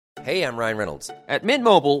Hey, I'm Ryan Reynolds. At Mint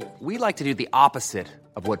Mobile, we like to do the opposite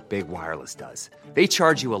of what Big Wireless does. They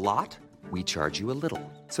charge you a lot, we charge you a little.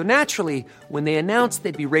 So naturally, when they announced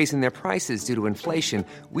they'd be raising their prices due to inflation,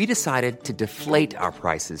 we decided to deflate our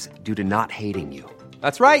prices due to not hating you.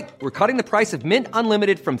 That's right. We're cutting the price of Mint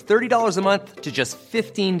Unlimited from $30 a month to just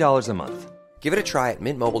 $15 a month. Give it a try at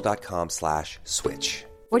mintmobile.com/switch.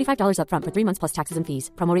 $45 up front for 3 months plus taxes and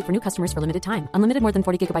fees. Promo rate for new customers for limited time. Unlimited more than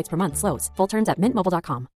 40 gigabytes per month. Slows full terms at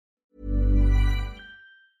mintmobile.com.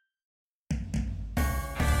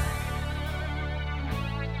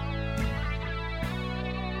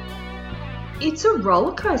 It's a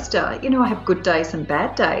roller coaster. You know, I have good days and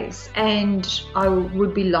bad days, and I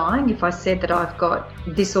would be lying if I said that I've got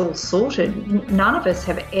this all sorted. None of us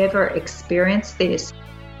have ever experienced this.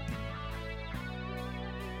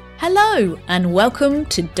 Hello and welcome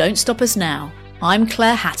to Don't Stop Us Now. I'm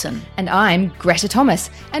Claire Hatton. And I'm Greta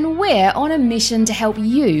Thomas, and we're on a mission to help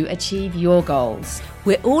you achieve your goals.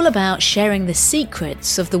 We're all about sharing the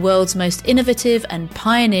secrets of the world's most innovative and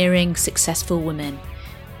pioneering successful women.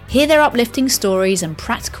 Hear their uplifting stories and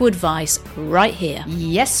practical advice right here.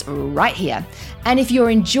 Yes, right here. And if you're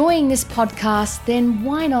enjoying this podcast, then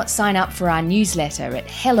why not sign up for our newsletter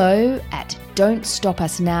at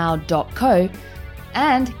hello@don'tstopusnow.co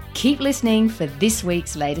and keep listening for this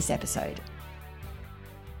week's latest episode.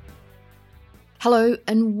 Hello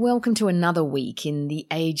and welcome to another week in the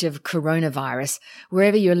age of coronavirus.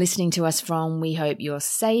 Wherever you're listening to us from, we hope you're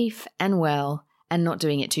safe and well and not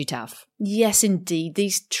doing it too tough. Yes, indeed.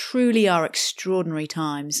 These truly are extraordinary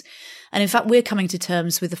times. And in fact, we're coming to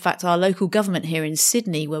terms with the fact our local government here in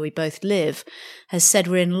Sydney, where we both live, has said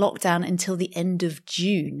we're in lockdown until the end of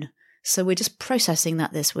June. So we're just processing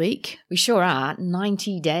that this week. We sure are.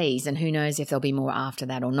 90 days, and who knows if there'll be more after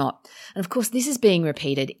that or not. And of course, this is being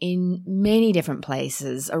repeated in many different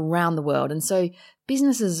places around the world. And so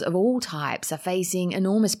businesses of all types are facing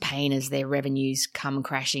enormous pain as their revenues come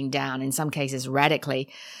crashing down, in some cases radically.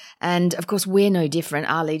 And of course, we're no different.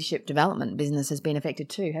 Our leadership development business has been affected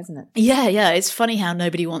too, hasn't it? Yeah. It's funny how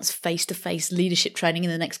nobody wants face-to-face leadership training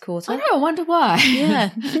in the next quarter. I know, I wonder why.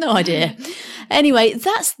 Yeah, no idea. Anyway,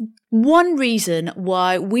 that's one reason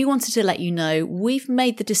why we wanted to let you know we've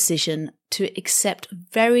made the decision to accept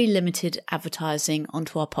very limited advertising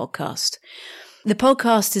onto our podcast. The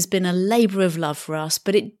podcast has been a labour of love for us,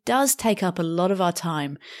 but it does take up a lot of our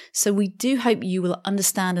time. So we do hope you will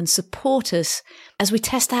understand and support us as we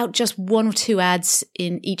test out just 1 or 2 ads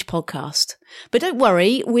in each podcast. But don't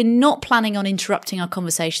worry, we're not planning on interrupting our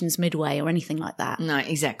conversations midway or anything like that. No,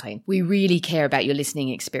 exactly. We really care about your listening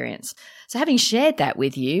experience. So having shared that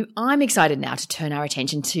with you, I'm excited now to turn our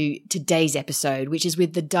attention to today's episode, which is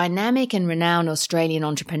with the dynamic and renowned Australian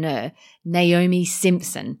entrepreneur, Naomi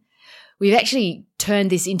Simpson. We've actually turned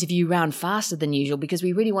this interview round faster than usual because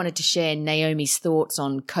we really wanted to share Naomi's thoughts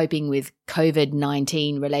on coping with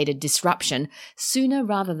COVID-19 related disruption sooner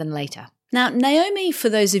rather than later. Now, Naomi, for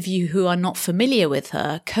those of you who are not familiar with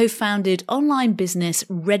her, co-founded online business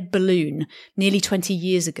Red Balloon nearly 20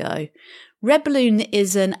 years ago. Red Balloon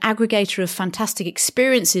is an aggregator of fantastic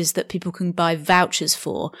experiences that people can buy vouchers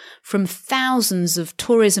for from thousands of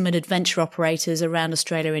tourism and adventure operators around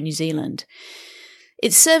Australia and New Zealand.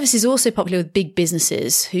 Its service is also popular with big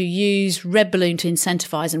businesses who use Red Balloon to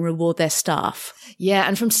incentivise and reward their staff. Yeah,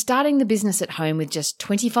 and from starting the business at home with just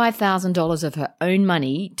 $25,000 of her own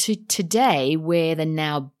money to today, where the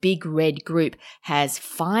now Big Red Group has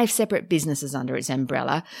 5 separate businesses under its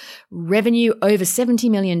umbrella, revenue over $70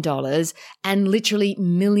 million, and literally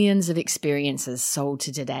millions of experiences sold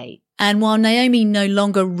to date. And while Naomi no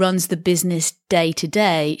longer runs the business day to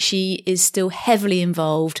day, she is still heavily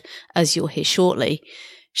involved, as you'll hear shortly.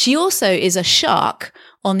 She also is a shark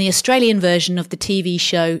on the Australian version of the TV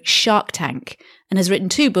show Shark Tank and has written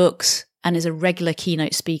 2 books and is a regular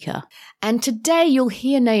keynote speaker. And today you'll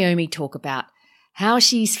hear Naomi talk about how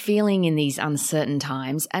she's feeling in these uncertain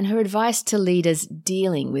times and her advice to leaders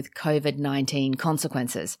dealing with COVID-19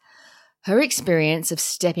 consequences. Her experience of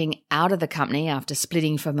stepping out of the company after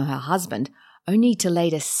splitting from her husband, only to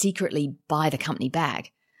later secretly buy the company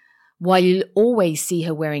back. Why you'll always see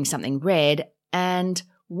her wearing something red, and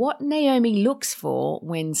what Naomi looks for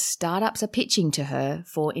when startups are pitching to her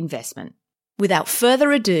for investment. Without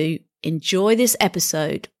further ado, enjoy this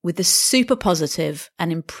episode with the super positive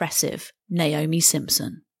and impressive Naomi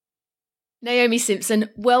Simpson. Naomi Simpson,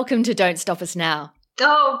 welcome to Don't Stop Us Now.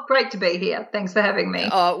 Oh, great to be here. Thanks for having me.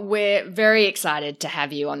 Oh, we're very excited to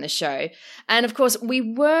have you on the show. And of course, we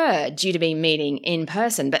were due to be meeting in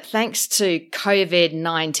person, but thanks to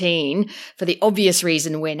COVID-19, for the obvious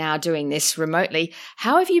reason we're now doing this remotely,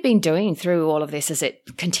 how have you been doing through all of this as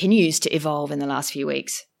it continues to evolve in the last few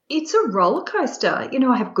weeks? It's a roller coaster.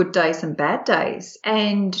 I have good days and bad days,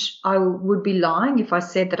 and I would be lying if I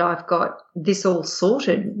said that I've got this all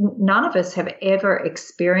sorted. None of us have ever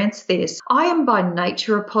experienced this. I am by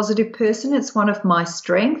nature a positive person. It's one of my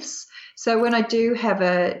strengths. So when I do have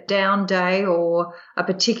a down day or a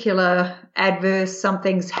particular adverse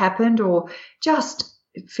something's happened or just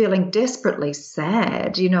feeling desperately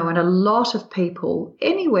sad, and a lot of people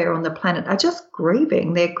anywhere on the planet are just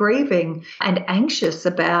grieving. They're grieving and anxious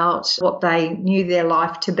about what they knew their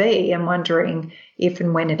life to be and wondering if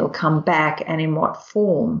and when it'll come back and in what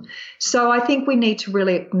form. So I think we need to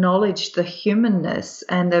really acknowledge the humanness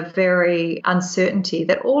and the very uncertainty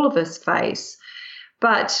that all of us face.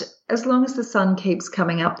 But as long as the sun keeps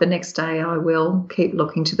coming up the next day, I will keep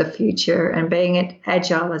looking to the future and being as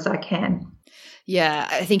agile as I can. Yeah,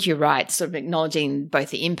 I think you're right, sort of acknowledging both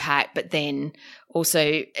the impact, but then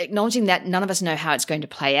also acknowledging that none of us know how it's going to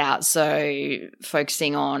play out. So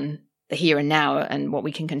focusing on the here and now and what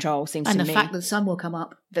we can control seems to me. And the fact that the sun will come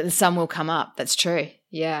up. That the sun will come up. That's true.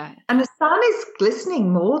 Yeah. And the sun is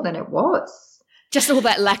glistening more than it was. Just all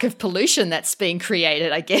that lack of pollution that's being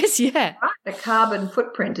created, I guess. Yeah. The carbon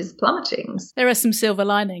footprint is plummeting. There are some silver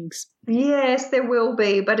linings. Yes, there will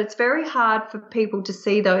be, but it's very hard for people to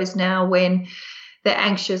see those now when they're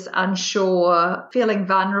anxious, unsure, feeling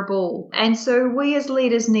vulnerable. And so we as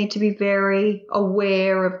leaders need to be very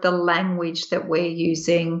aware of the language that we're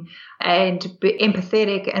using and be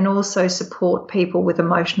empathetic and also support people with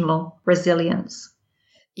emotional resilience.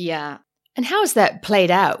 Yeah. And how has that played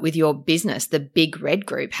out with your business, the Big Red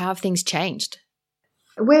Group? How have things changed?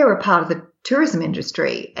 We're a part of the tourism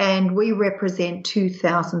industry and we represent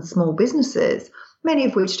 2,000 small businesses, many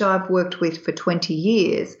of which I've worked with for 20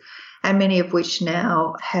 years and many of which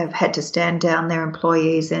now have had to stand down their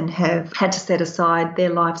employees and have had to set aside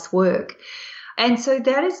their life's work. And so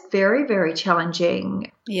that is very, very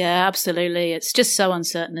challenging. Yeah, absolutely. It's just so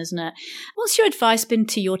uncertain, isn't it? What's your advice been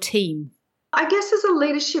to your team? I guess as a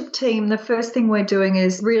leadership team, the first thing we're doing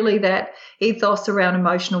is really that ethos around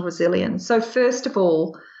emotional resilience. So first of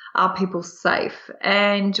all, are people safe?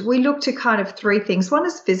 And we look to kind of three things. One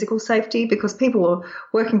is physical safety because people are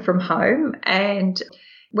working from home and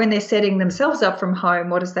when they're setting themselves up from home,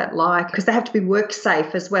 what is that like? Because they have to be work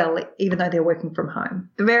safe as well, even though they're working from home.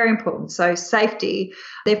 Very important. So safety,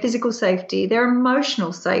 their physical safety, their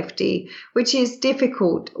emotional safety, which is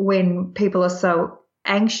difficult when people are so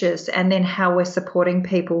anxious, and then how we're supporting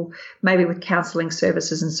people maybe with counselling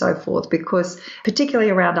services and so forth, because particularly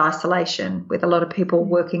around isolation with a lot of people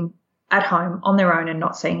working at home on their own and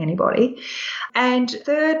not seeing anybody. And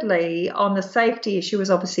thirdly, on the safety issue is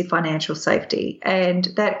obviously financial safety, and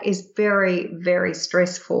that is very, very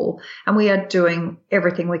stressful, and we are doing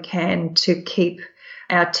everything we can to keep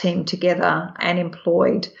our team together and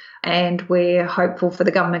employed. And we're hopeful for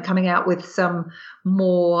the government coming out with some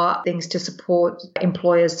more things to support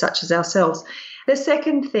employers such as ourselves. The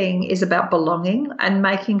second thing is about belonging and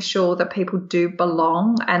making sure that people do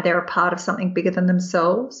belong and they're a part of something bigger than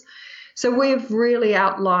themselves. So we've really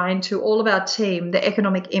outlined to all of our team the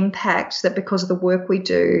economic impact that because of the work we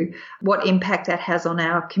do, what impact that has on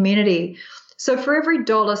our community. So for every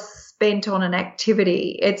dollar spent on an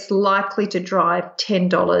activity, it's likely to drive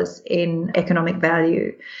 $10 in economic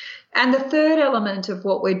value. And the third element of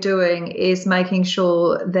what we're doing is making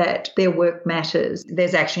sure that their work matters.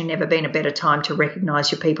 There's actually never been a better time to recognise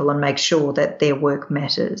your people and make sure that their work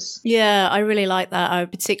matters. Yeah, I really like that. I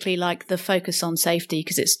particularly like the focus on safety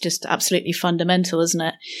because it's just absolutely fundamental, isn't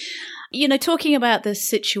it? You know, talking about the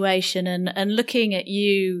situation and looking at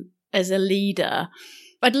you as a leader,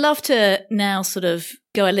 I'd love to now sort of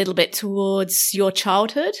go a little bit towards your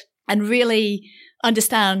childhood and really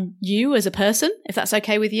understand you as a person, if that's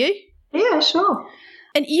okay with you. Yeah, sure.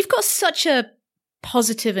 And you've got such a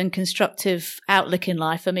positive and constructive outlook in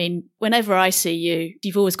life. I mean, whenever I see you,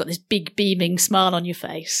 you've always got this big beaming smile on your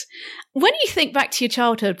face. When you think back to your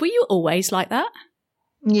childhood, were you always like that?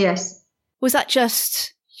 Yes. Was that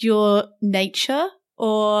just your nature,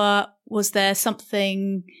 or was there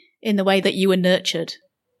something in the way that you were nurtured?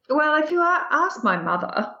 Well, if you ask my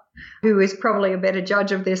mother, who is probably a better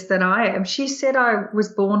judge of this than I am, she said I was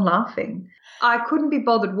born laughing. I couldn't be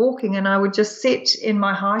bothered walking and I would just sit in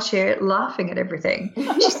my high chair laughing at everything.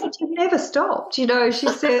 She said, you never stopped. You know, she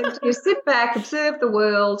said, you sit back, observe the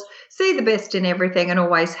world, see the best in everything and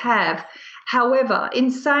always have. However,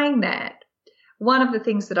 in saying that, one of the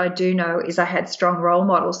things that I do know is I had strong role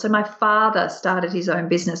models. So my father started his own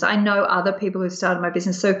business. I know other people who started my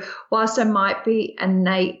business. So whilst I might be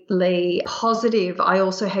innately positive, I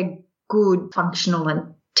also had good functional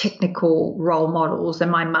and technical role models, and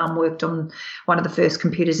my mum worked on one of the first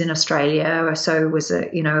computers in Australia, so was a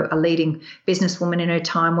leading businesswoman in her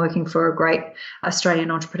time, working for a great Australian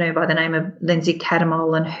entrepreneur by the name of Lindsay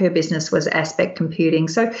Cattermole, and her business was Aspect Computing.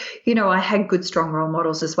 So, I had good, strong role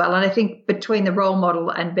models as well. And I think between the role model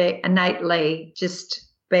and innately just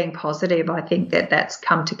being positive, I think that's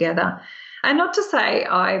come together. And not to say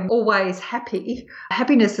I'm always happy.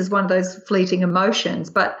 Happiness is one of those fleeting emotions,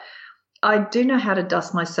 but I do know how to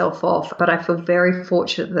dust myself off, but I feel very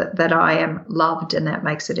fortunate that I am loved, and that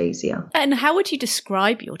makes it easier. And how would you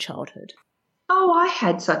describe your childhood? Oh, I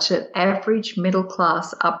had such an average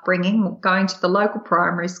middle-class upbringing, going to the local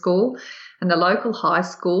primary school and the local high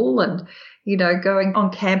school, and, going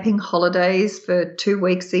on camping holidays for 2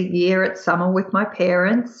 weeks a year at summer with my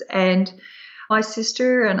parents. And my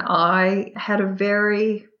sister and I had a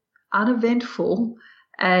very uneventful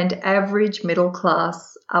and average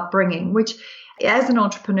middle-class upbringing, which as an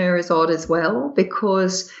entrepreneur is odd as well,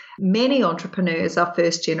 because many entrepreneurs are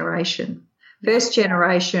first generation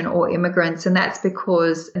or immigrants, and that's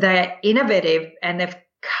because they're innovative and they've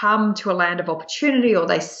come to a land of opportunity, or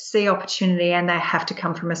they see opportunity and they have to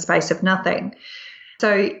come from a space of nothing.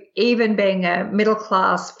 So even being a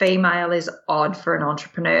middle-class female is odd for an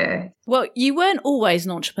entrepreneur. Well, you weren't always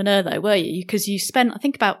an entrepreneur though, were you? Because you spent, I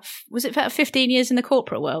think about 15 years in the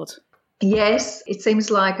corporate world? Yes, it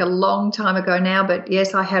seems like a long time ago now, but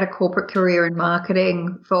yes, I had a corporate career in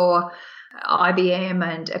marketing for IBM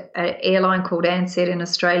and an airline called Ansett in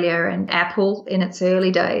Australia, and Apple in its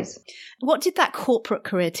early days. What did that corporate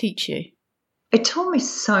career teach you? It taught me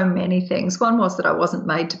so many things. One was that I wasn't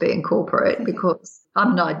made to be in corporate because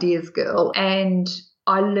I'm an ideas girl, and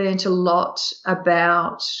I learned a lot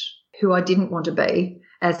about who I didn't want to be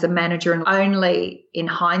as a manager, and only in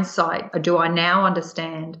hindsight do I now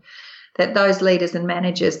understand that those leaders and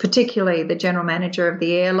managers, particularly the general manager of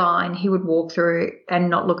the airline, he would walk through and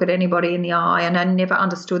not look at anybody in the eye. And I never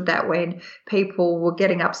understood that when people were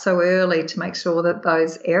getting up so early to make sure that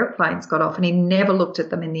those airplanes got off, and he never looked at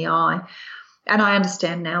them in the eye. And I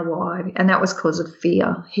understand now why, and that was because of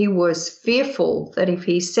fear. He was fearful that if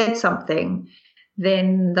he said something,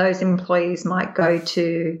 then those employees might go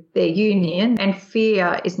to their union, and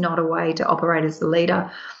fear is not a way to operate as a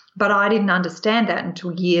leader. But I didn't understand that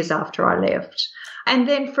until years after I left. And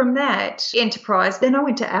then from that enterprise, then I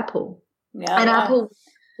went to Apple. Apple,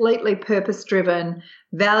 completely purpose-driven,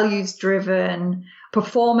 values-driven,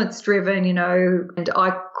 performance-driven, and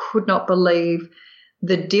I could not believe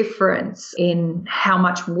the difference in how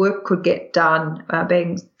much work could get done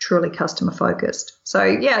being truly customer focused. So,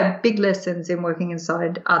 yeah, big lessons in working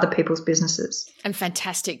inside other people's businesses. And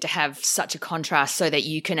fantastic to have such a contrast so that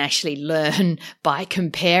you can actually learn by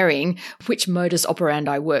comparing which modus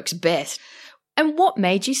operandi works best. And what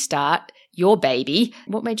made you start your baby?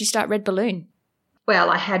 What made you start Red Balloon?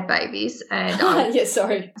 Well, I had babies, and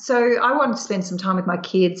So I wanted to spend some time with my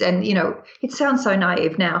kids, and it sounds so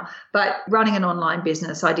naive now, but running an online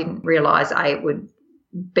business, I didn't realise it would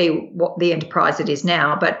be what the enterprise it is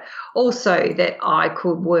now, but also that I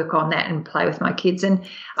could work on that and play with my kids. And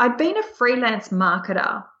I'd been a freelance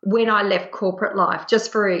marketer when I left corporate life,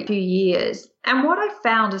 just for a few years. And what I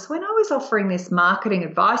found is when I was offering this marketing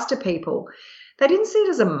advice to people, they didn't see it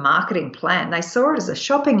as a marketing plan. They saw it as a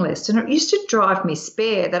shopping list. And it used to drive me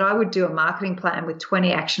spare that I would do a marketing plan with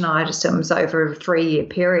 20 action items over a 3-year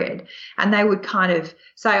period. And they would kind of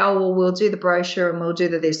say, oh, well, we'll do the brochure and we'll do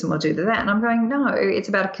the this and we'll do the that. And I'm going, no, it's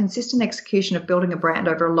about a consistent execution of building a brand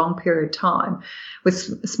over a long period of time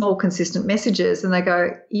with small, consistent messages. And they go,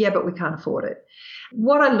 yeah, but we can't afford it.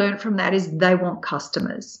 What I learned from that is they want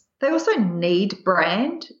customers. They also need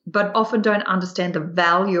brand, but often don't understand the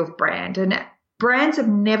value of brand. And brands have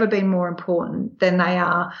never been more important than they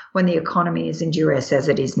are when the economy is in duress as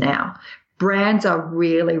it is now. Brands are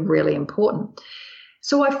really, really important.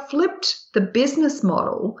 So I flipped the business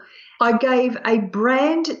model. I gave a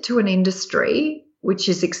brand to an industry, which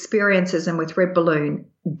is experiences, and with Red Balloon,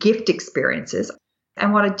 gift experiences.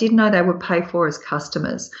 And what I didn't know they would pay for is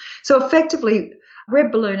customers. So effectively,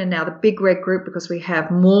 Red Balloon and now the Big Red Group, because we have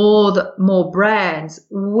more brands,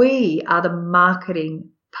 we are the marketing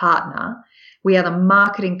partner. We are the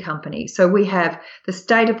marketing company. So we have the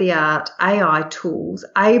state-of-the-art AI tools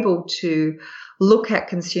able to look at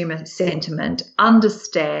consumer sentiment,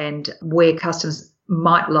 understand where customers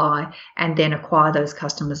might lie, and then acquire those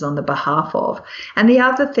customers on the behalf of. And the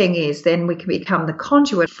other thing is then we can become the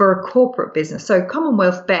conduit for a corporate business. So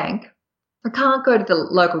Commonwealth Bank, I can't go to the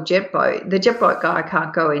local jet boat. The jet boat guy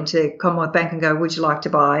can't go into Commonwealth Bank and go, would you like to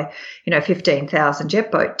buy, 15,000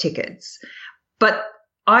 jet boat tickets? But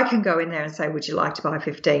I can go in there and say, would you like to buy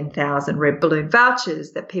 15,000 red balloon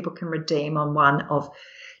vouchers that people can redeem on one of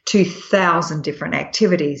 2,000 different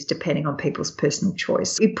activities depending on people's personal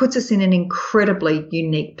choice. It puts us in an incredibly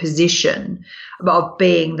unique position of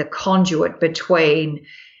being the conduit between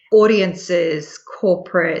audiences,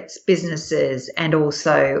 corporates, businesses, and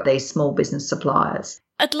also these small business suppliers.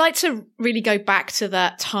 I'd like to really go back to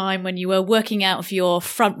that time when you were working out of your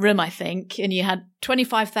front room, I think, and you had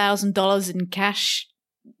 $25,000 in cash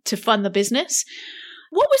to fund the business.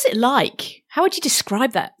 What was it like? How would you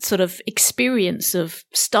describe that sort of experience of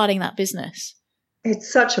starting that business?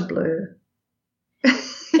 It's such a blur.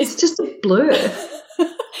 It's just a blur.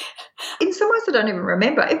 In some ways, I don't even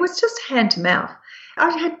remember. It was just hand to mouth.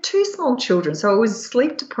 I had 2 small children, so I was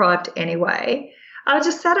sleep deprived anyway. I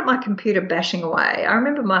just sat at my computer bashing away. I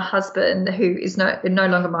remember my husband, who is no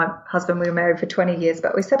longer my husband, we were married for 20 years,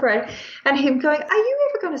 but we separated, and him going, are you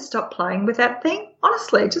ever going to stop playing with that thing?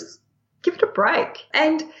 Honestly, just give it a break.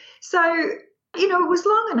 And so, you know, it was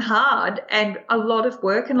long and hard and a lot of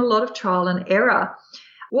work and a lot of trial and error.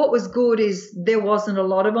 What was good is there wasn't a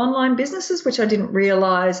lot of online businesses, which I didn't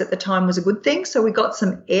realise at the time was a good thing. So we got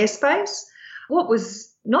some airspace. What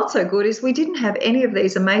was not so good is we didn't have any of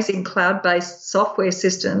these amazing cloud-based software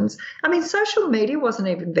systems. I mean, social media wasn't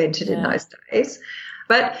even invented in those days.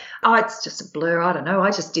 But it's just a blur. I don't know.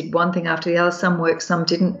 I just did one thing after the other. Some worked, some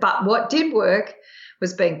didn't. But what did work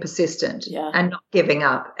was being persistent and not giving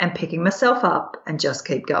up and picking myself up and just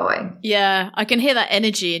keep going. Yeah, I can hear that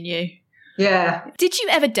energy in you. Yeah. Did you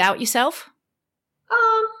ever doubt yourself?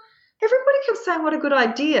 Everybody kept saying, what a good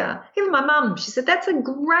idea. Even my mum, she said, that's a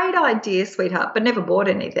great idea, sweetheart, but never bought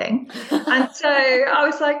anything. And so I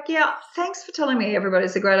was like, yeah, thanks for telling me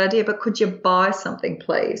everybody's a great idea, but could you buy something,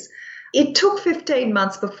 please? It took 15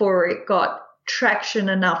 months before it got traction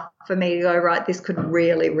enough for me to go, right, this could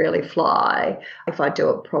really, really fly if I do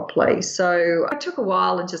it properly. So it took a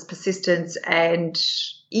while and just persistence and,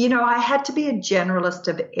 you know, I had to be a generalist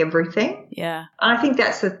of everything. Yeah. And I think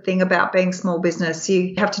that's the thing about being small business.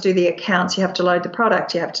 You have to do the accounts, you have to load the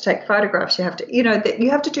product, you have to take photographs, you have to, you know,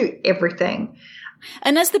 you have to do everything.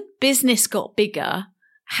 And as the business got bigger,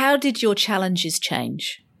 how did your challenges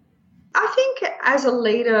change? I think as a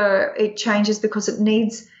leader, it changes because it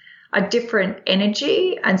needs a different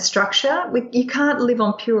energy and structure. You can't live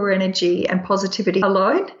on pure energy and positivity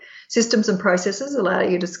alone. Systems and processes allow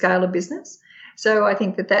you to scale a business. So I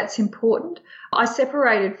think that that's important. I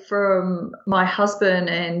separated from my husband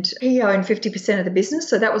and he owned 50% of the business.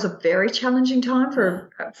 So that was a very challenging time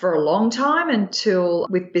for a long time until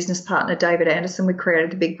with business partner David Anderson, we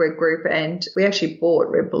created the Big Red Group and we actually bought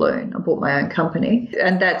Red Balloon. I bought my own company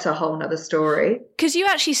and that's a whole nother story. Because you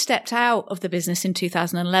actually stepped out of the business in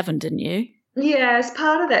 2011, didn't you? Yeah, as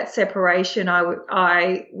part of that separation,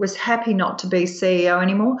 I was happy not to be CEO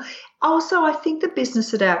anymore. Also, I think the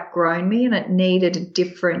business had outgrown me and it needed a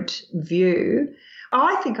different view.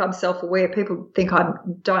 I think I'm self-aware. People think I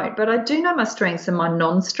don't, but I do know my strengths and my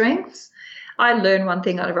non-strengths. I learned one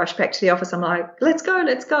thing, I rush back to the office. I'm like, let's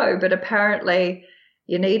go. But apparently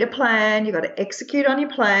you need a plan, you've got to execute on your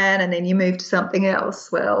plan, and then you move to something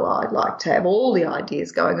else. Well, I'd like to have all the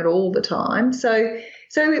ideas going at all the time. So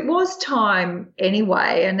it was time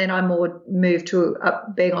anyway, and then I moved to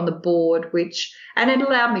being on the board, and it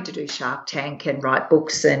allowed me to do Shark Tank and write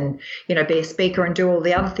books and, you know, be a speaker and do all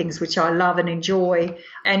the other things which I love and enjoy.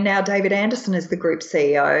 And now David Anderson is the group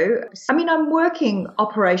CEO. I mean, I'm working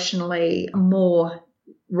operationally more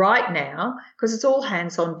right now because it's all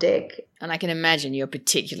hands on deck. And I can imagine you're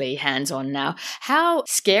particularly hands-on now. How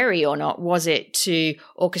scary or not was it to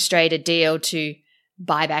orchestrate a deal to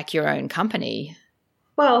buy back your own company?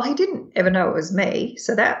 Well, he didn't ever know it was me,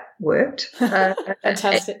 so that worked.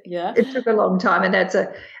 Fantastic, yeah. It took a long time,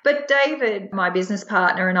 but David, my business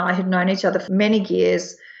partner, and I had known each other for many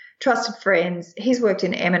years, trusted friends. He's worked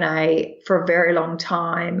in M&A for a very long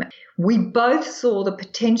time. We both saw the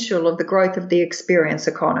potential of the growth of the experience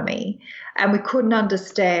economy, and we couldn't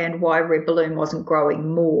understand why Red Balloon wasn't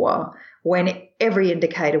growing more when every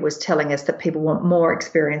indicator was telling us that people want more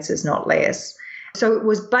experiences, not less. So it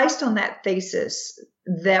was based on that thesis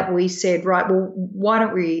that we said, right, well, why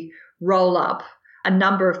don't we roll up a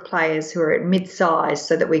number of players who are at mid-size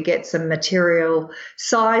so that we get some material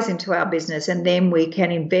size into our business, and then we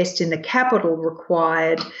can invest in the capital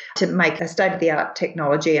required to make a state-of-the-art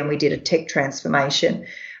technology. And we did a tech transformation,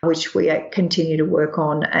 which we continue to work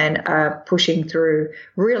on and are pushing through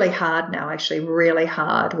really hard now, actually really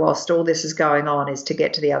hard, whilst all this is going on, is to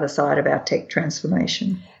get to the other side of our tech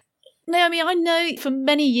transformation. Naomi, I know for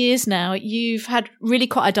many years now you've had really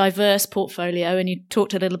quite a diverse portfolio, and you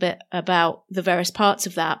talked a little bit about the various parts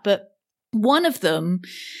of that, but One of them,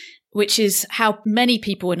 which is how many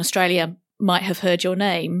people in Australia might have heard your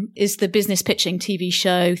name, is the business pitching TV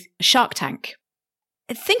show Shark Tank.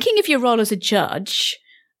 Thinking of your role as a judge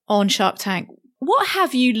on Shark Tank, what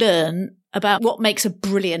have you learned about what makes a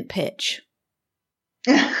brilliant pitch?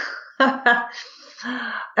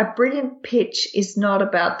 A brilliant pitch is not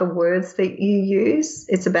about the words that you use.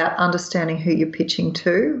 It's about understanding who you're pitching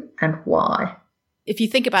to and why. If you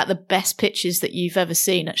think about the best pitches that you've ever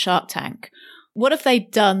seen at Shark Tank, what have they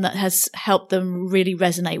done that has helped them really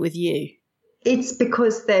resonate with you? It's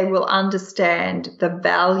because they will understand the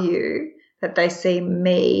value that they see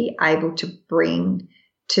me able to bring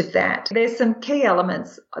to that. There's some key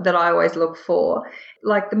elements that I always look for.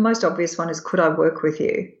 Like the most obvious one is, could I work with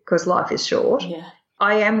you? Because life is short. Yeah.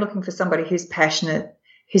 I am looking for somebody who's passionate,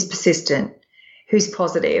 who's persistent, who's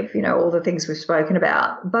positive, all the things we've spoken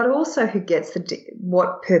about, but also who gets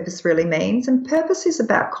what purpose really means. And purpose is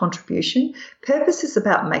about contribution. Purpose is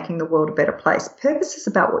about making the world a better place. Purpose is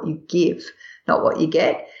about what you give, not what you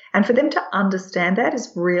get. And for them to understand that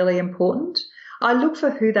is really important. I look for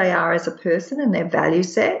who they are as a person and their value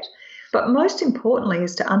set, but most importantly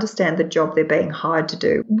is to understand the job they're being hired to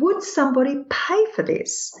do. Would somebody pay for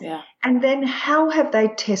this? Yeah. And then how have they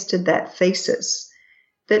tested that thesis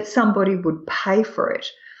that somebody would pay for it?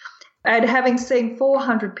 And having seen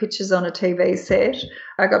 400 pitches on a TV set,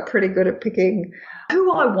 I got pretty good at picking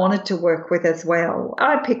who I wanted to work with as well.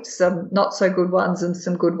 I picked some not so good ones and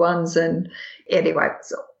some good ones, and anyway,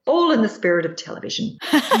 so all in the spirit of television.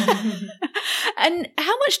 And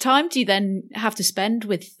how much time do you then have to spend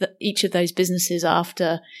with each of those businesses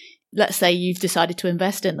after, let's say, you've decided to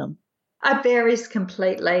invest in them? It varies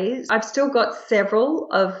completely. I've still got several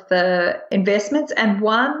of the investments, and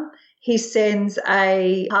one, he sends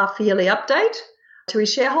a half-yearly update to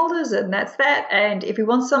his shareholders, and that's that. And if he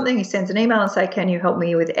wants something, he sends an email and say, can you help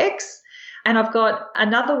me with X? And I've got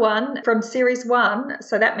another one from Series 1,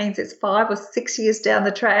 so that means it's 5 or 6 years down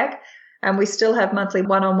the track, and we still have monthly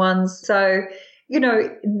one-on-ones. So,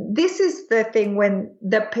 this is the thing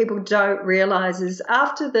that people don't realise is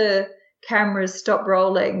after the cameras stop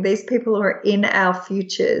rolling, these people are in our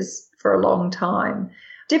futures for a long time.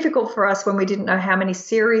 Difficult for us when we didn't know how many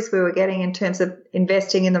series we were getting in terms of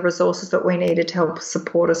investing in the resources that we needed to help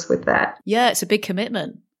support us with that. Yeah, it's a big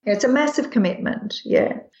commitment. It's a massive commitment,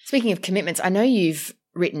 yeah. Speaking of commitments, I know you've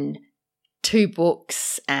written 2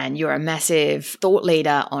 books and you're a massive thought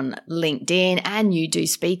leader on LinkedIn and you do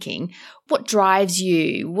speaking. What drives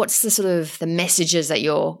you? What's the sort of the messages that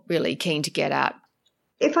you're really keen to get out?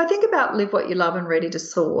 If I think about Live What You Love and Ready to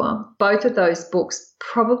Soar, both of those books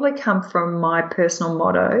probably come from my personal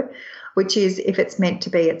motto, which is, if it's meant to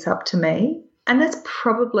be, it's up to me. And that's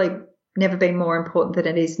probably never been more important than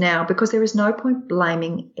it is now, because there is no point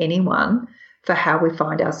blaming anyone for how we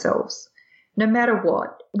find ourselves. No matter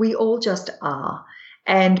what, we all just are.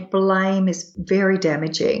 And blame is very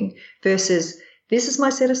damaging versus, this is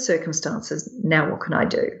my set of circumstances, now what can I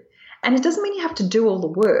do? And it doesn't mean you have to do all the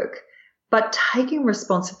work, but taking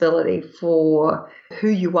responsibility for who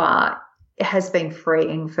you are has been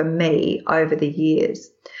freeing for me over the years.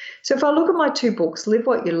 So if I look at my 2 books, Live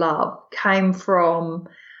What You Love came from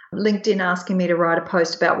LinkedIn asking me to write a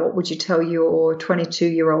post about what would you tell your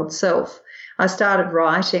 22-year-old self. I started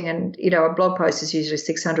writing and, a blog post is usually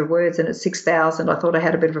 600 words and at 6,000 I thought I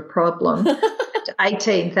had a bit of a problem. At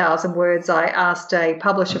 18,000 words, I asked a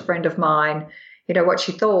publisher friend of mine, what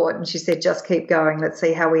she thought, and she said, just keep going. Let's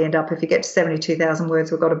see how we end up. If you get to 72,000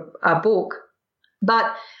 words, we've got a book. But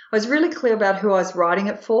I was really clear about who I was writing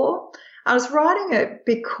it for. I was writing it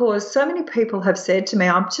because so many people have said to me,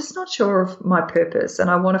 I'm just not sure of my purpose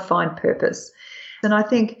and I want to find purpose. And I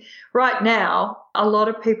think right now, a lot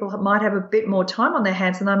of people might have a bit more time on their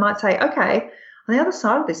hands and they might say, okay, on the other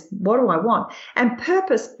side of this, what do I want? And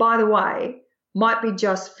purpose, by the way, might be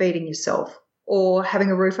just feeding yourself or having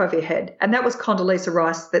a roof over your head. And that was Condoleezza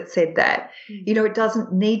Rice that said that. It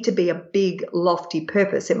doesn't need to be a big, lofty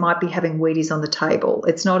purpose. It might be having Wheaties on the table.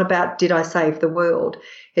 It's not about, did I save the world?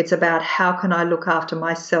 It's about, how can I look after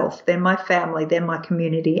myself, then my family, then my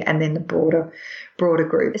community, and then the broader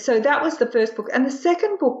group. So that was the first book. And the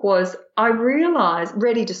second book was, I realised,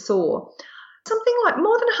 Ready to Soar. Something like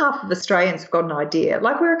more than half of Australians have got an idea.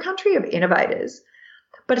 Like, we're a country of innovators,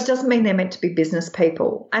 but it doesn't mean they're meant to be business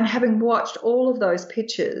people. And having watched all of those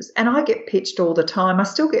pitches, and I get pitched all the time, I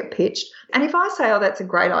still get pitched. And if I say, oh, that's a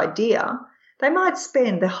great idea, they might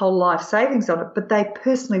spend their whole life savings on it, but they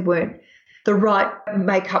personally weren't the right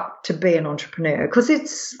makeup to be an entrepreneur, because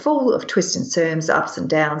it's full of twists and turns, ups and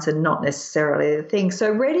downs, and not necessarily the thing.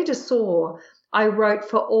 So Ready to Soar, I wrote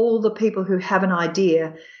for all the people who have an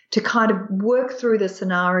idea to kind of work through the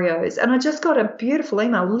scenarios. And I just got a beautiful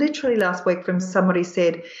email literally last week from somebody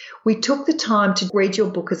said, we took the time to read your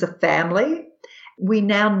book as a family. We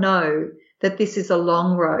now know that this is a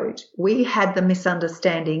long road. We had the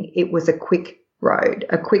misunderstanding it was a quick road,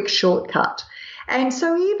 a quick shortcut. And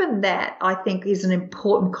so even that, I think, is an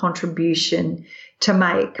important contribution to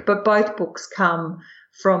make. But both books come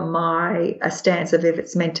from my stance of if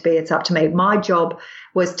it's meant to be, it's up to me. My job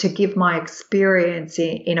was to give my experience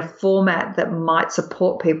in a format that might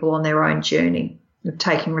support people on their own journey of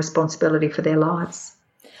taking responsibility for their lives.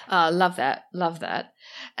 Love that. Love that.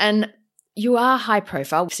 And you are high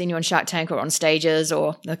profile. We've seen you on Shark Tank or on stages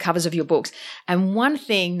or the covers of your books. And one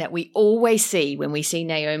thing that we always see when we see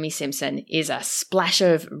Naomi Simpson is a splash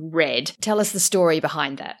of red. Tell us the story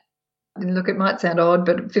behind that. Look, it might sound odd,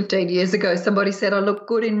 but 15 years ago, somebody said I look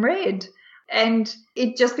good in red. And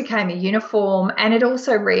it just became a uniform, and it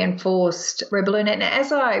also reinforced Red Balloon. And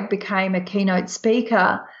as I became a keynote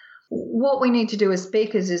speaker, what we need to do as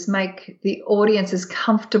speakers is make the audience as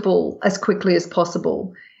comfortable as quickly as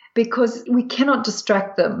possible, because we cannot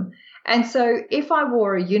distract them. And so if I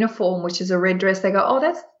wore a uniform, which is a red dress, they go, oh,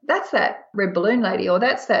 that's that Red Balloon lady, or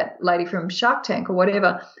that's that lady from Shark Tank or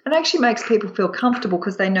whatever. And it actually makes people feel comfortable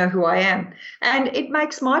because they know who I am. And it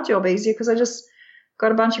makes my job easier because I just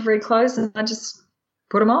got a bunch of red clothes and I just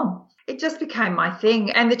put them on. It just became my thing.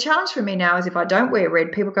 And the challenge for me now is if I don't wear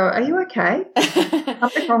red, people go, are you okay?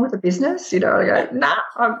 Something wrong with the business? I go, nah.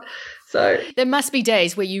 So there must be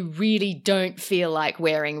days where you really don't feel like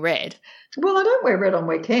wearing red. Well, I don't wear red on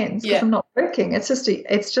weekends because I'm not working. It's just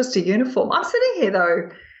a uniform. I'm sitting here though,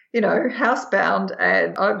 housebound,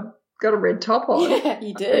 and I've got a red top on. Yeah,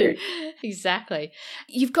 you do. Exactly.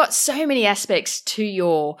 You've got so many aspects to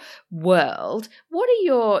your world. What are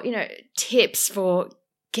your, tips for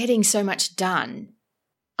getting so much done?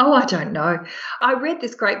 Oh, I don't know. I read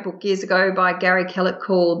this great book years ago by Gary Kellett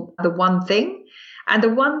called The One Thing. And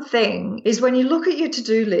the one thing is when you look at your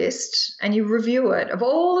to-do list and you review it of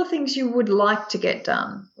all the things you would like to get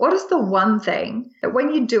done, what is the one thing that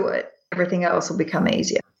when you do it, everything else will become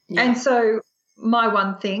easier? Yeah. And so my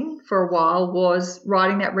one thing for a while was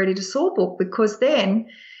writing that Ready to Soar book, because then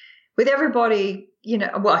with everybody,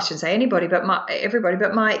 I shouldn't say anybody, but my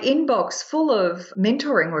inbox full of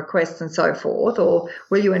mentoring requests and so forth, or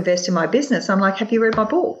will you invest in my business? I'm like, have you read my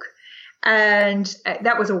book? And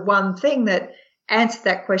that was a one thing that answered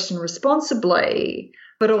that question responsibly,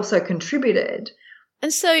 but also contributed.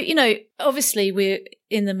 And so, obviously we're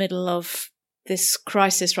in the middle of this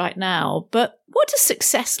crisis right now, but what does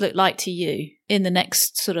success look like to you in the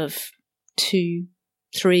next sort of 2,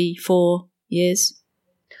 3, 4 years?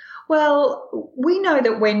 Well, we know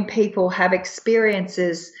that when people have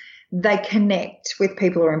experiences, they connect with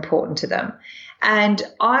people who are important to them. And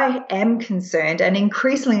I am concerned, and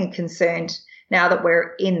increasingly concerned now that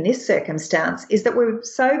we're in this circumstance, is that we're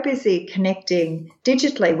so busy connecting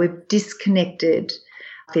digitally, we've disconnected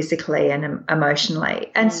physically and emotionally.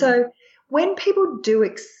 And so when people do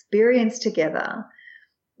experience together,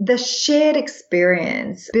 the shared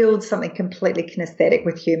experience builds something completely kinesthetic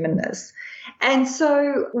with humanness. And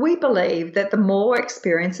so we believe that the more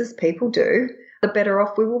experiences people do, the better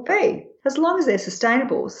off we will be, as long as they're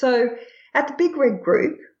sustainable. So at the Big Red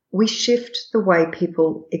Group, we shift the way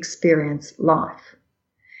people experience life.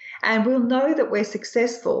 And we'll know that we're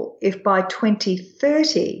successful if by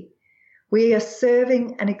 2030 we are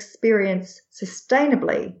serving an experience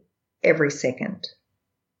sustainably every second,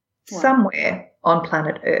 somewhere on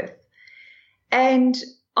planet Earth. And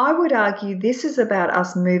I would argue this is about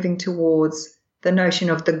us moving towards the notion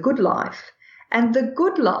of the good life. And the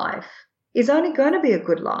good life is only going to be a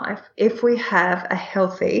good life if we have a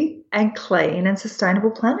healthy and clean and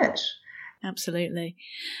sustainable planet. Absolutely.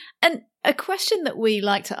 And a question that we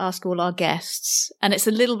like to ask all our guests, and it's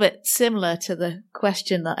a little bit similar to the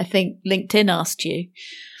question that I think LinkedIn asked you,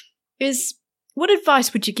 is what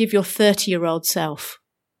advice would you give your 30-year-old self?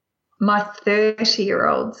 My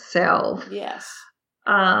 30-year-old self? Yes.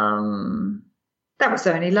 That was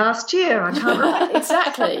only last year. I can't remember.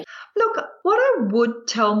 Exactly. Look, what I would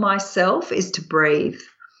tell myself is to breathe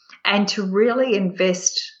and to really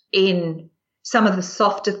invest in some of the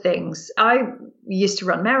softer things. I used to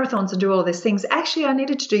run marathons and do all these things. Actually, I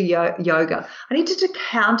needed to do yoga. I needed to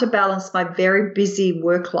counterbalance my very busy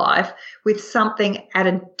work life with something at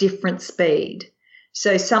a different speed.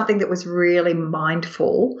 So something that was really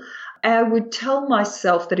mindful. I would tell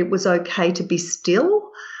myself that it was okay to be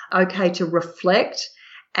still, okay to reflect,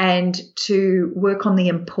 and to work on the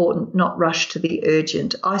important, not rush to the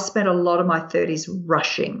urgent. I spent a lot of my 30s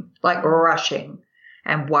rushing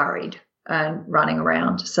and worried and running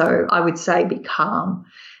around. So I would say be calm.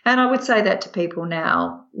 And I would say that to people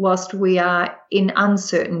now, whilst we are in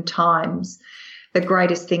uncertain times, the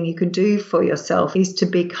greatest thing you can do for yourself is to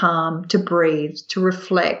be calm, to breathe, to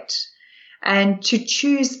reflect, and to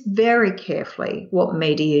choose very carefully what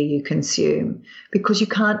media you consume, because you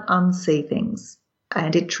can't unsee things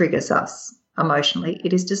and it triggers us emotionally.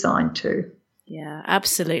 It is designed to. Yeah,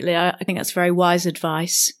 absolutely. I think that's very wise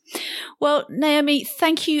advice. Well, Naomi,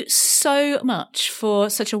 thank you so much for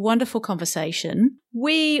such a wonderful conversation.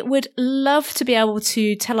 We would love to be able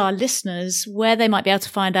to tell our listeners where they might be able to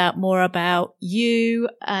find out more about you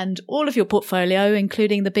and all of your portfolio,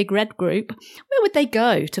 including the Big Red Group. Where would they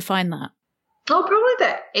go to find that? Oh, probably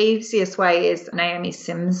the easiest way is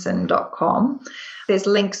naomisimson.com. There's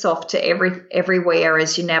links off to everywhere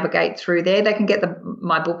as you navigate through there. They can get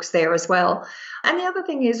my books there as well. And the other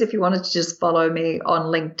thing is, if you wanted to just follow me on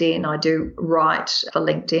LinkedIn, I do write for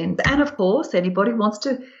LinkedIn. And of course, anybody wants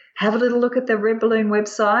to have a little look at the Red Balloon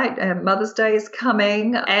website. Mother's Day is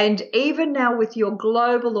coming. And even now with your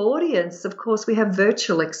global audience, of course, we have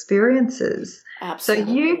virtual experiences. Absolutely.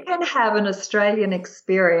 So you can have an Australian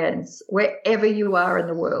experience wherever you are in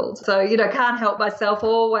the world. So, can't help myself,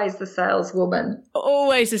 always the saleswoman.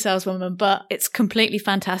 Always the saleswoman, but it's completely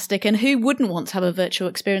fantastic. And who wouldn't want to have a virtual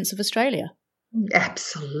experience of Australia?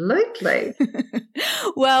 Absolutely.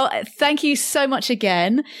 Well, thank you so much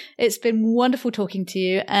again. It's been wonderful talking to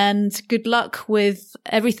you, and good luck with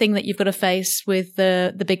everything that you've got to face with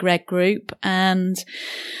the Big Red Group. And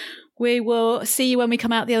we will see you when we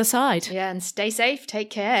come out the other side. Yeah, and stay safe. Take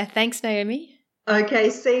care. Thanks, Naomi. Okay,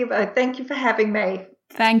 see you. Thank you for having me.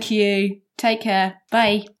 Thank you. Take care.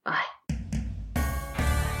 Bye. Bye.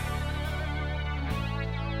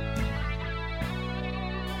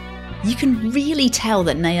 You can really tell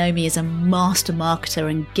that Naomi is a master marketer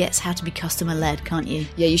and gets how to be customer-led, can't you?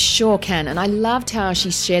 Yeah, you sure can. And I loved how she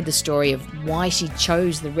shared the story of why she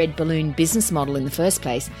chose the Red Balloon business model in the first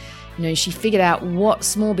place. She figured out what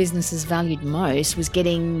small businesses valued most was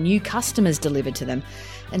getting new customers delivered to them.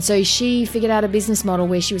 And so she figured out a business model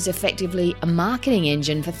where she was effectively a marketing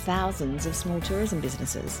engine for thousands of small tourism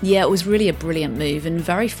businesses. Yeah, it was really a brilliant move and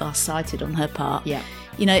very far-sighted on her part. Yeah.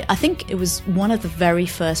 I think it was one of the very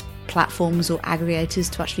first platforms or aggregators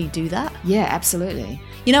to actually do that. Yeah, absolutely.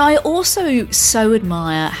 I also so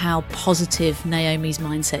admire how positive Naomi's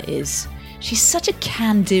mindset is. She's such a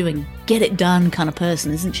can-do and get-it-done kind of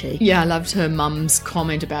person, isn't she? Yeah, I loved her mum's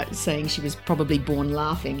comment about saying she was probably born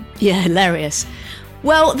laughing. Yeah, hilarious.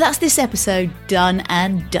 Well, that's this episode done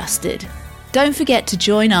and dusted. Don't forget to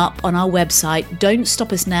join up on our website,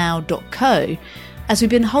 don'tstopusnow.co, as we've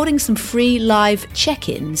been holding some free live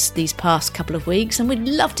check-ins these past couple of weeks, and we'd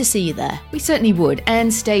love to see you there. We certainly would.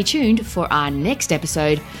 And stay tuned for our next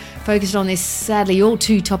episode, focused on this sadly all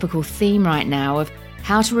too topical theme right now of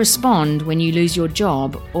how to respond when you lose your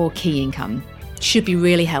job or key income. Should be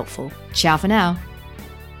really helpful. Ciao for now.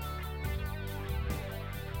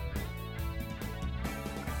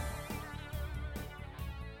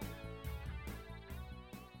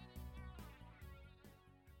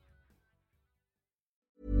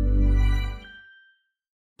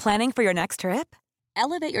 Planning for your next trip?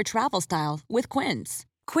 Elevate your travel style with Quince.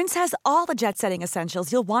 Quince has all the jet-setting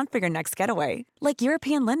essentials you'll want for your next getaway, like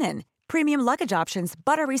European linen, premium luggage options,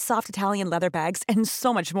 buttery soft Italian leather bags, and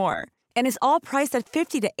so much more. And is all priced at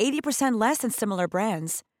 50 to 80% less than similar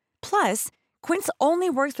brands. Plus, Quince only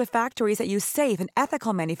works with factories that use safe and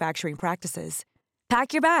ethical manufacturing practices.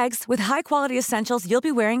 Pack your bags with high-quality essentials you'll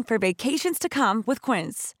be wearing for vacations to come with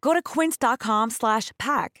Quince. Go to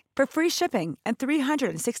quince.com/pack for free shipping and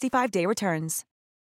 365-day returns.